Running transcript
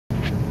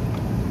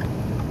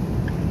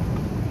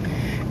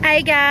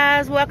Hey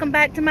guys, welcome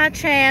back to my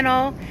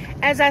channel.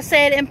 As I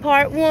said in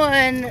part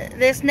one,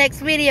 this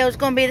next video is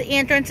going to be the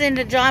entrance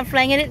into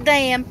Flannigan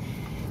Dam.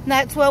 And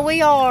that's where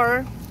we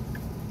are.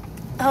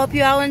 I hope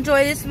you all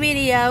enjoy this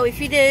video. If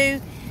you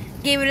do,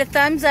 give it a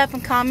thumbs up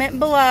and comment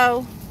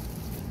below.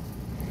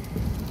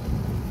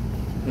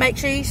 Make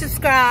sure you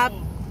subscribe.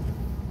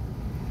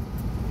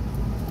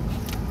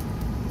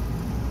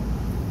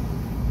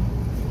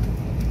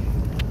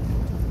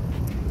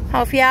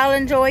 Hope y'all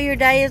enjoy your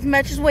day as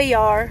much as we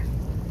are.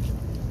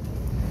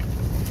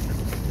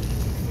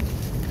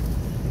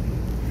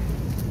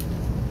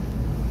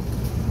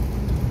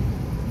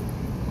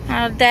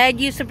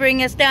 Dad used to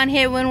bring us down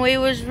here when we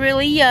was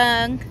really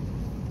young.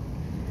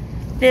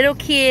 Little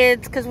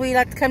kids, because we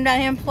like to come down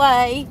here and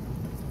play.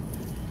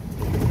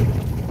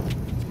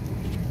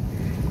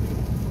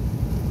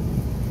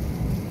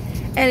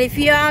 And if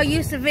y'all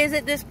used to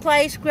visit this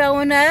place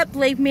growing up,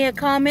 leave me a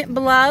comment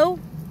below.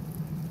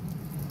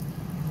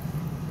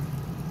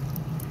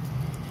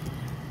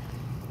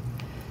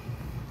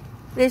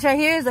 This right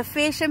here is a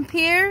fishing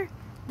pier,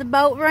 the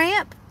boat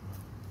ramp.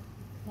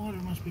 Water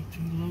must be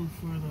too low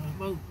for the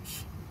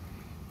boats.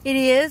 It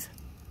is.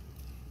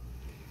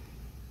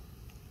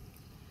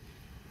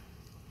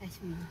 That's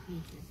where the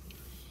fish is.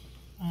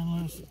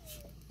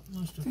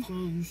 Unless they're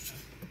closed.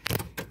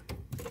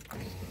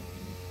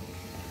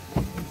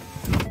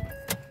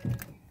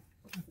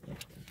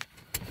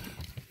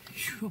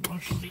 Phew, a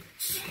bunch of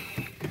leaks.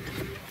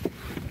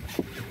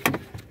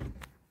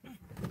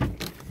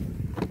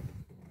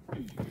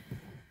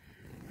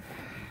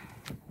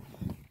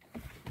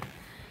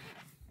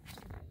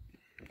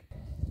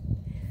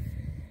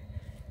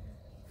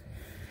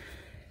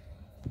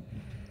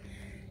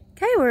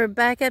 Okay, we're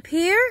back up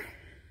here.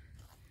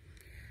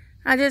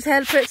 I just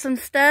had to put some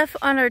stuff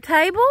on our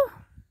table.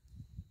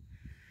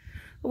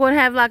 We're going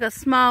to have like a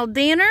small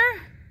dinner.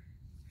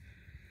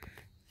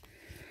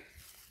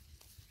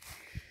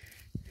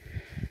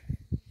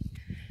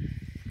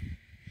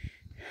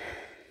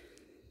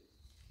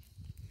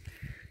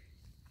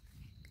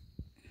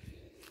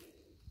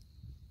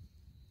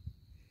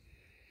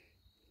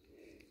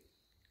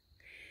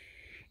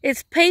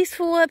 It's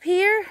peaceful up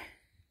here.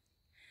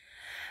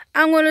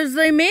 I'm going to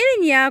zoom in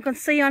and y'all can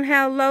see on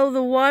how low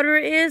the water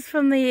is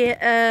from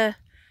the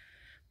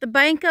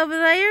bank over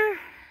there.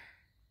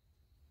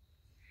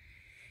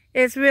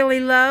 It's really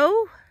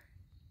low.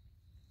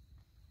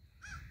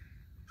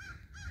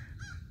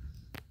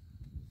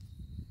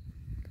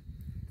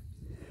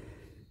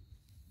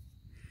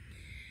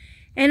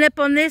 And up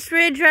on this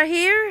ridge right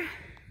here,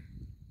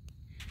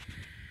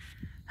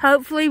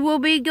 hopefully we'll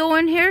be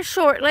going here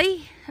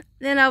shortly.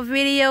 Then I'll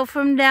video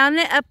from down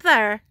there, up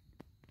there.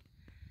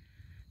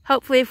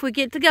 Hopefully if we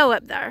get to go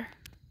up there.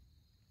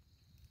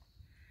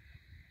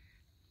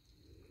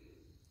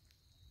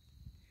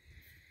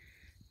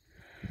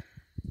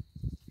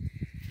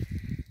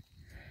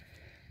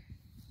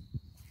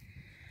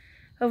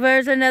 Oh,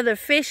 there's another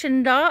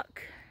fishing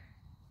dock.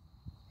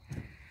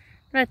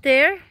 Right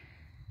there.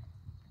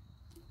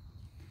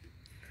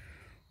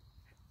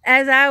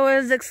 As I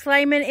was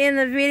explaining in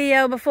the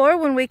video before,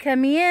 when we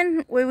come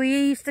in, where we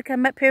used to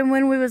come up here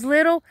when we was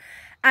little,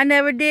 I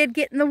never did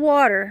get in the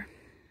water.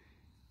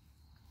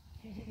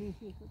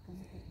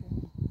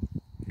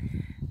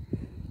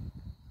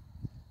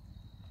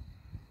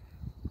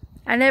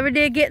 I never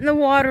did get in the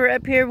water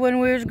up here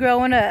when we was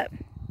growing up.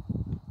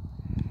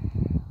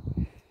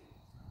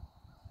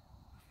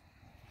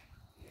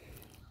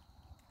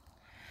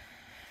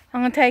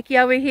 I'm going to take you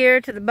over here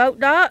to the boat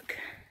dock.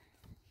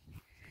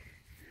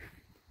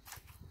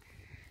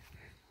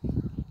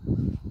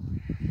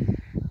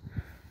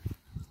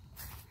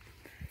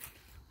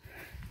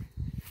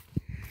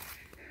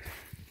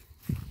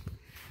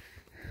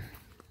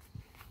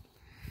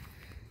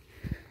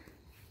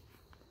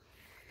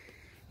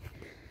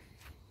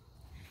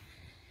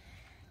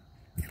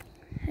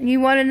 And you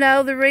want to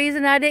know the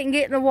reason I didn't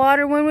get in the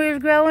water when we was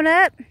growing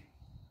up?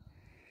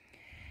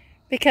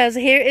 Because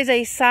here is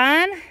a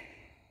sign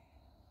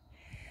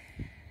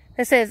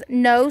that says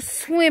no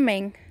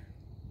swimming.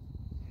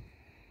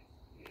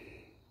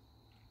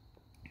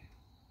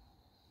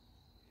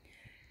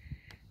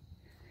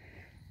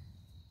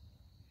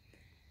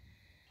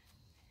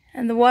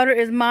 And the water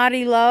is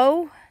mighty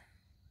low.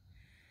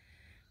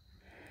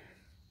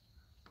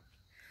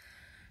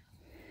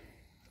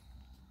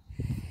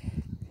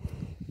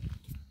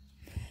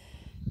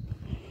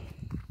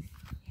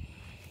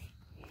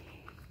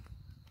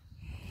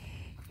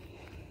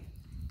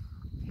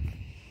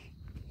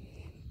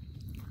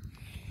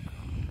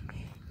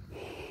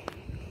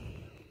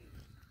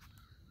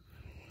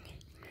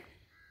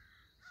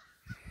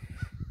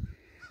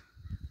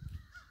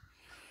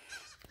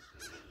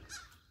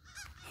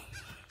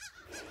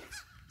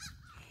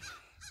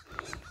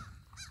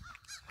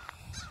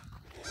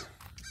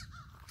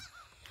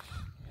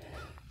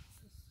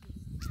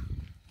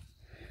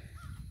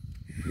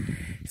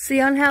 See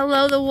on how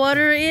low the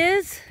water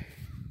is?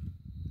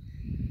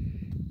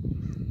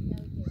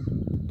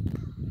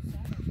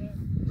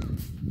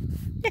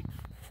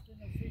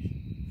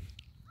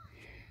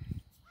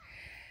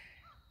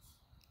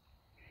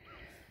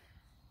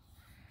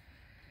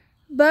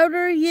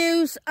 boater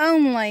use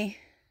only.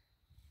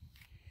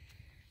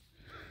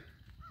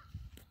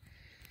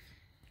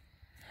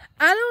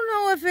 I don't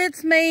know if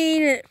it's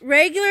mean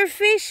regular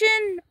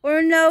fishing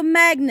or no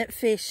magnet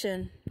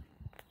fishing.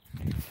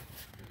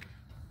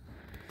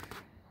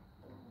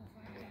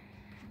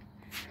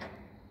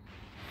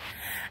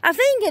 I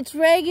think it's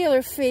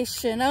regular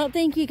fishing. I don't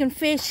think you can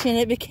fish in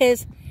it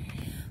because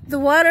the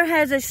water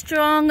has a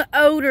strong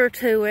odor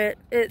to it.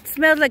 It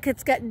smells like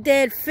it's got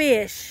dead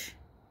fish.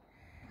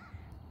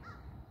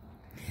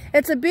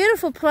 It's a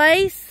beautiful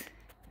place,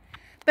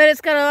 but it's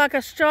got like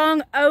a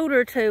strong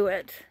odor to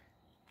it.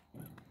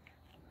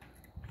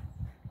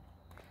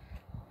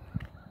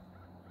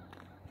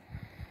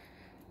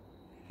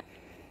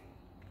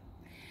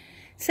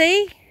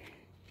 See?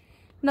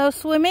 No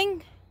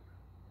swimming.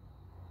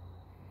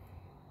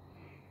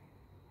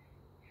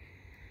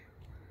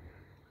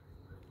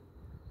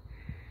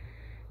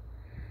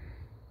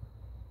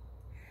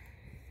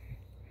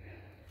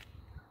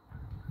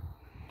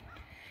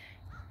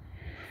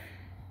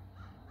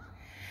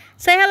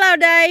 Say hello,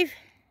 Dave.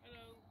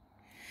 Hello.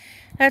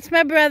 That's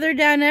my brother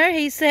down there.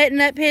 He's setting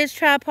up his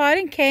tripod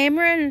and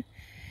camera, and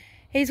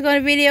he's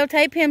going to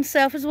videotape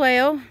himself as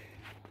well.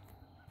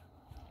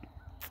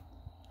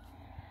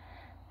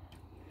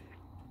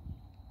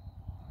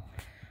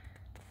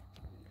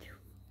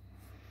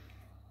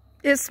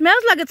 It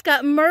smells like it's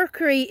got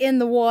mercury in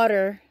the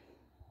water.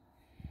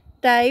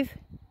 Dave.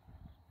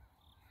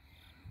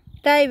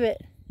 David.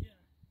 Yeah.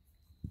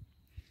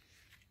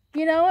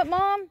 You know what,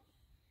 Mom?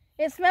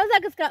 It smells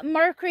like it's got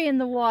mercury in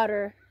the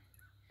water.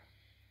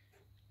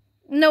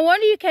 No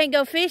wonder you can't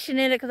go fishing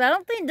in it, because I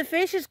don't think the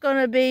fish is going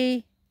to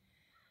be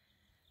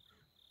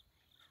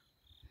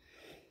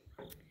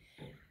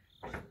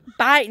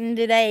biting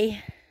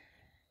today.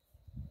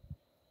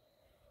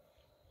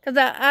 Because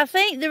I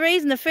think the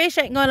reason the fish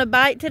ain't going to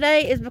bite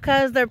today is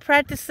because they're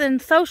practicing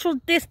social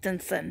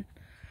distancing.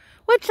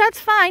 Which, that's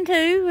fine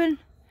too.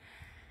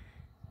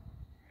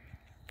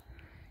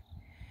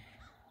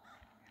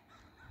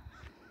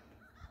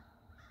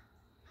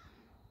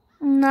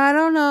 And I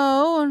don't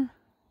know.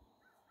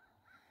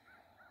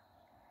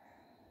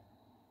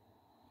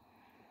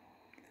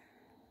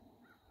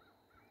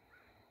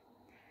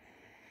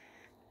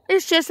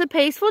 It's just a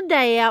peaceful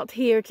day out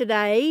here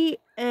today.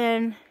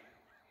 And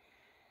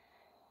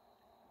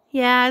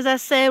yeah, as I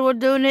said, we're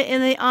doing it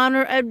in the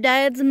honor of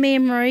Dad's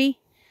memory.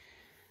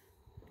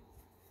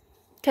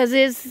 Because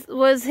this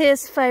was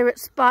his favorite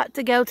spot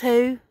to go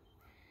to.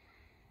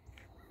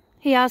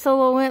 He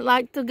also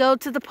went to go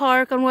to the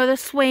park on where the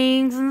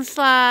swings and the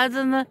slides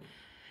and the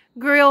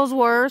grills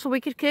were, so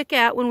we could cook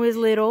out when we was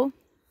little.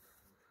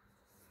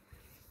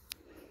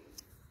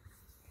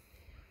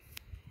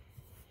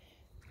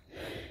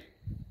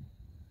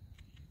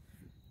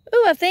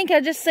 Ooh, I think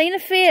I just seen a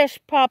fish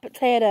pop its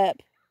head up.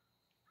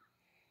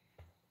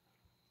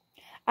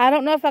 I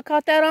don't know if I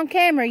caught that on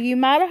camera. You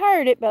might have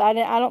heard it, but I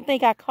don't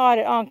think I caught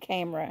it on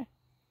camera.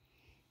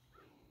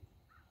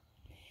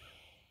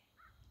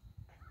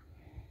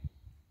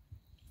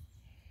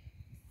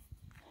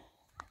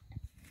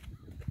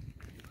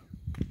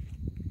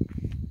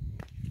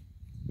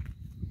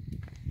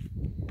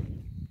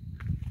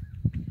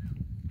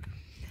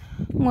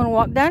 I'm going to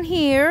walk down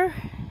here.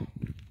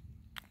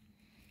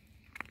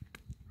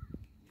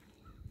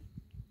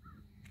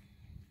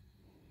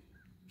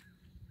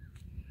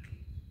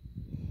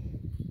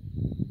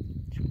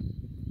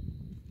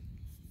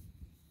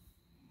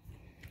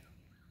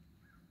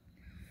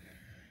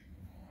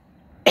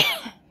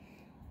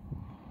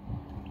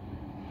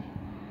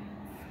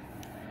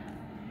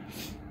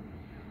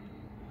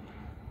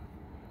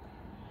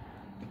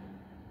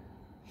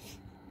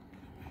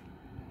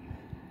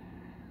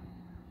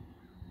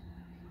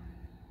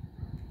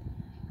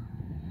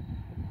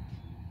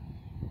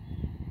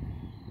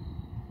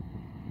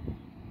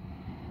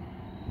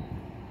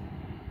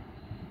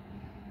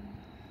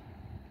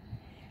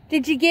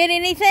 Did you get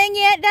anything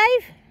yet,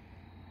 Dave?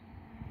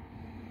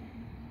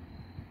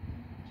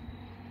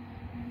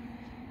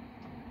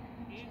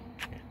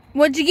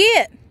 What'd you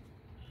get?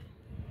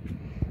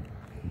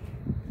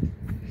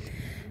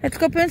 Let's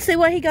go up and see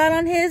what he got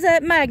on his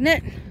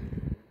magnet.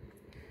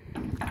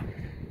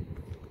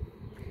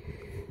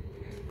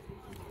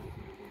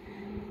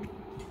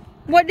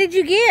 What did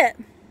you get?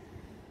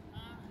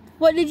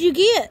 What did you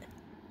get?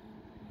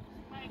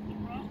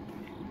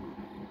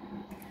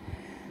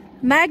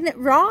 Magnet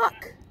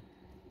rock?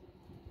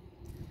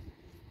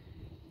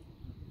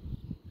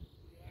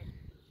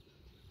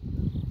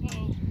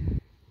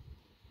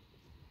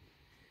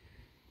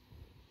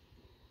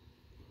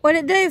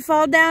 What'd it do?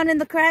 Fall down in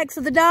the cracks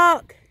of the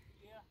dock?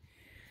 Yeah.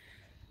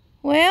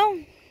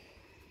 Well,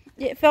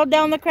 it fell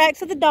down the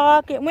cracks of the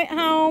dock. It went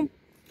home.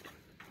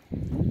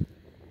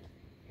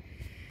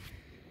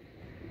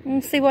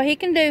 Let's see what he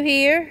can do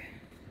here.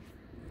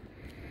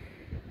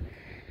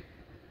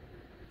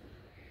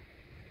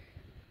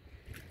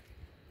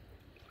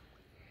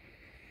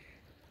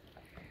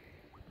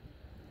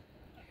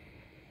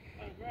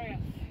 Grass.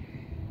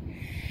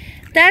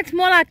 That's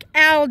more like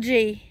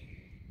algae.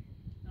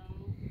 No.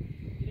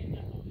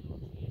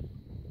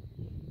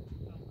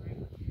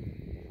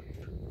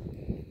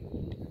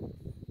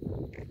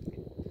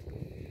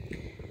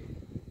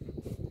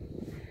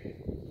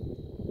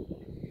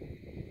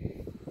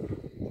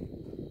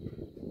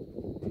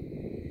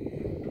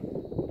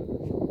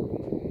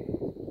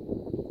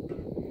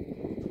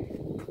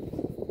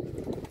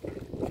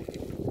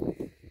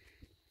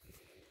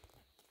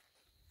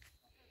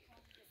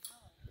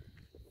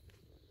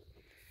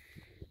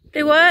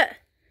 Do what?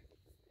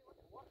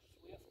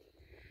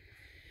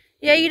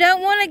 Yeah, you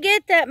don't want to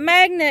get that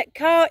magnet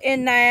caught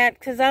in that,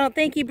 because I don't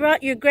think you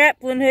brought your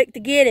grappling hook to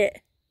get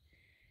it.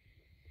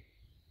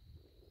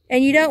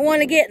 And you don't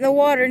want to get in the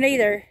water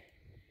neither.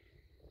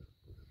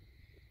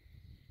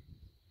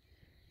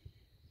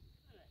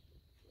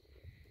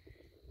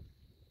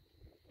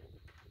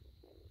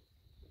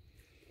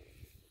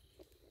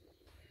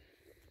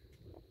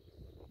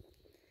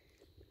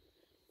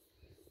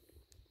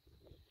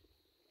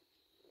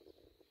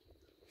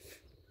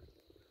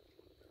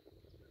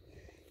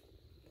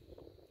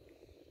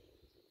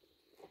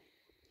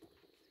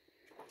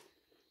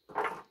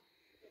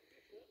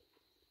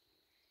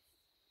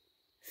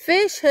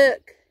 Fish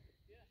hook.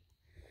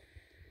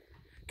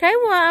 Okay,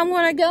 well, I'm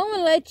going to go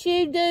and let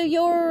you do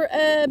your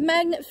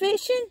magnet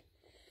fishing.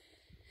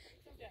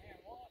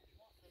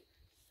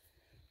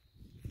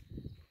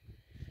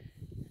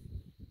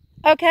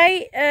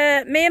 Okay,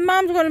 me and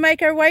Mom's going to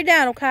make our way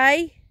down,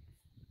 okay?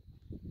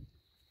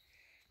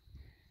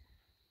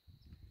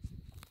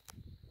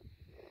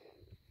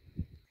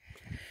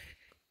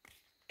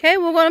 Okay,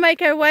 we're going to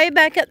make our way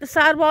back up the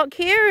sidewalk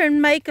here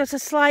and make us a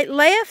slight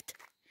left.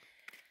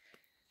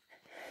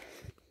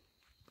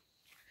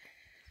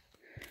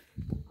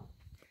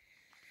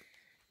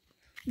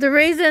 The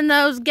reason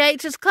those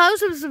gates is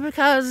closed is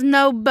because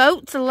no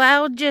boats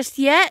allowed just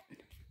yet.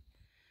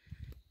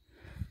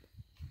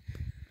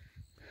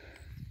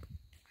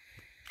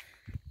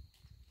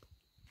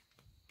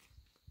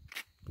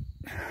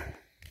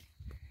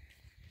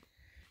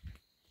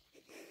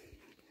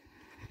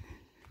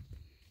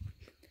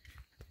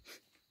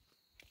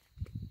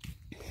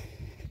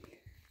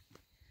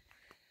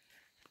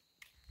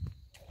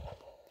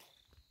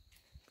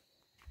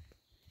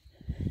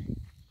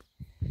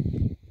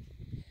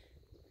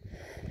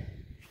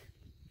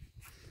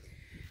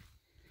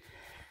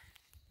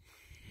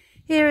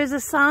 Here is a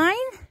sign.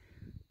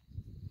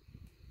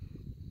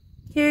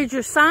 Here's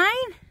your sign.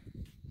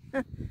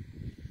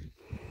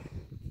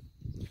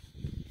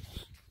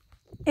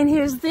 And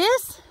here's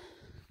this.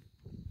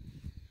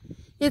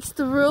 It's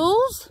the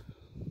rules.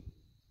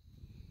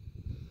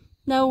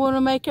 Now we want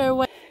to make our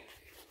way.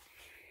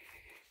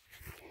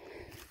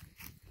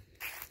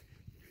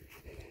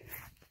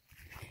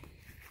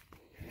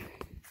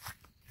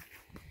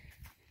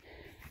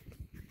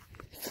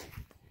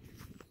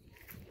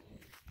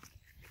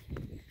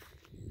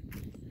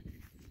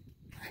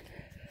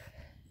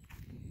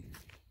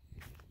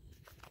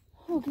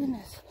 Oh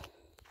goodness.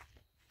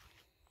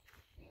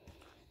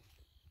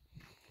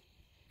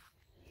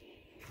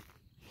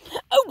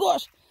 Oh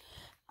gosh,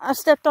 I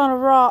stepped on a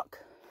rock.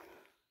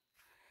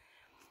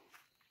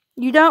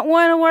 You don't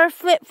want to wear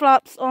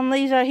flip-flops on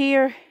these right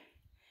here,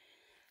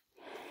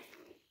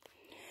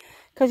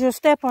 because you'll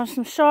step on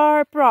some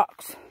sharp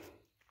rocks.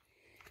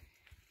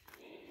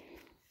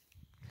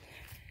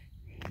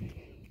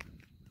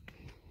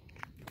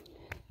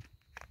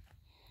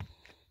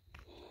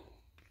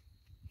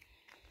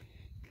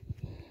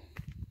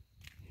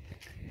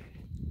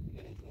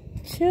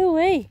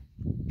 Shoo-wee.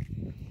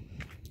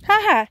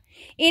 Haha.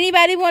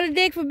 Anybody want to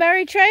dig for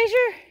buried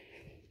treasure?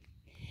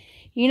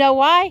 You know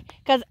why?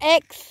 Because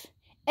X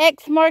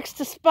marks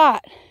the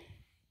spot.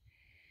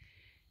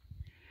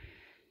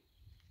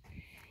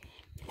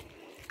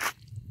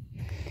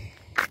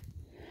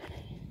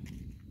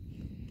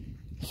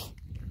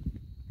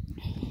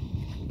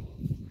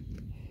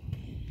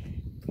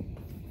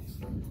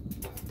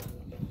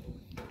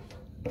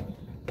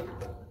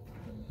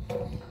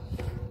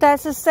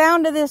 That's the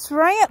sound of this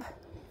ramp.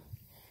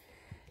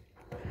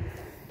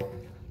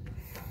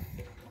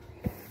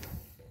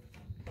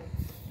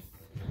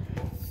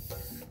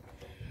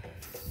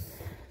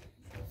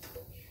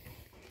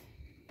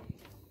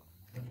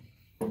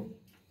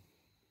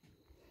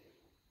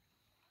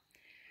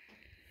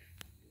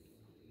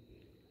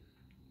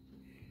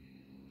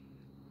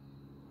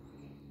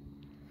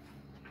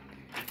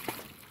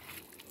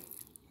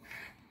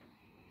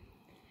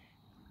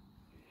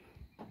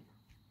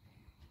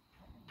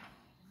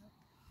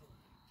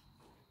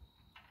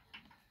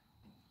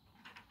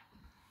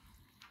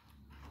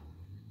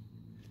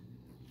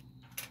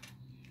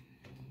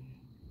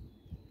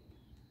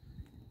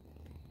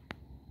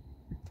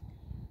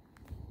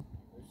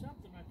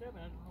 Something right there,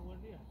 but I don't know what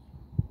it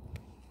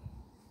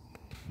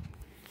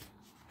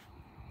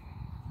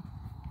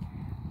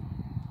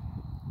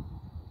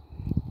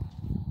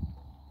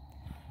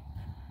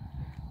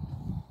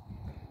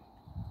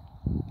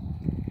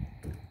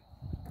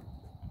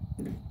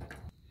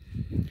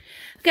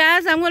is.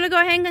 Guys, I'm going to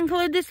go ahead and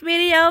conclude this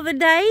video of the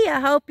day. I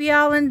hope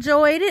y'all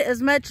enjoyed it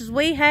as much as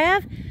we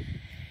have.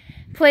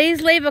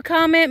 Please leave a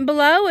comment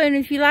below, and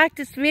if you like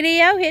this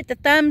video, hit the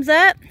thumbs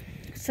up,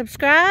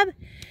 subscribe.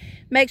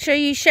 Make sure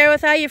you share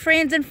with all your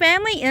friends and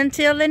family.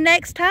 Until the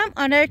next time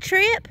on our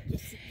trip.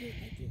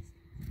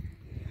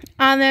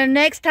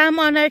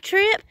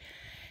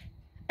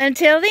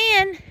 Until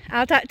then,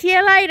 I'll talk to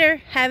you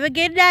later. Have a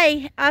good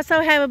day. Also,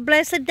 have a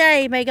blessed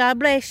day. May God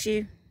bless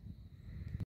you.